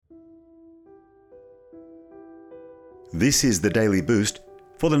This is the daily boost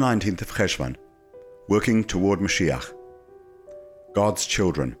for the 19th of Cheshvan, working toward Moshiach. God's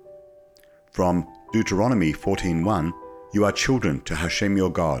children. From Deuteronomy 14:1, you are children to Hashem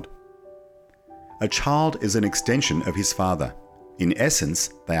your God. A child is an extension of his father. In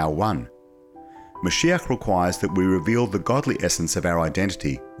essence, they are one. Moshiach requires that we reveal the godly essence of our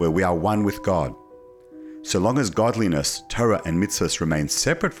identity, where we are one with God. So long as godliness, Torah and mitzvahs remain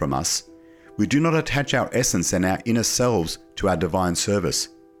separate from us, we do not attach our essence and our inner selves to our divine service.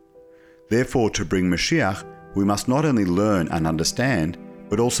 Therefore, to bring Moshiach, we must not only learn and understand,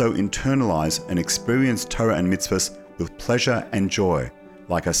 but also internalize and experience Torah and mitzvahs with pleasure and joy,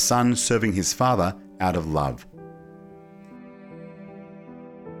 like a son serving his father out of love.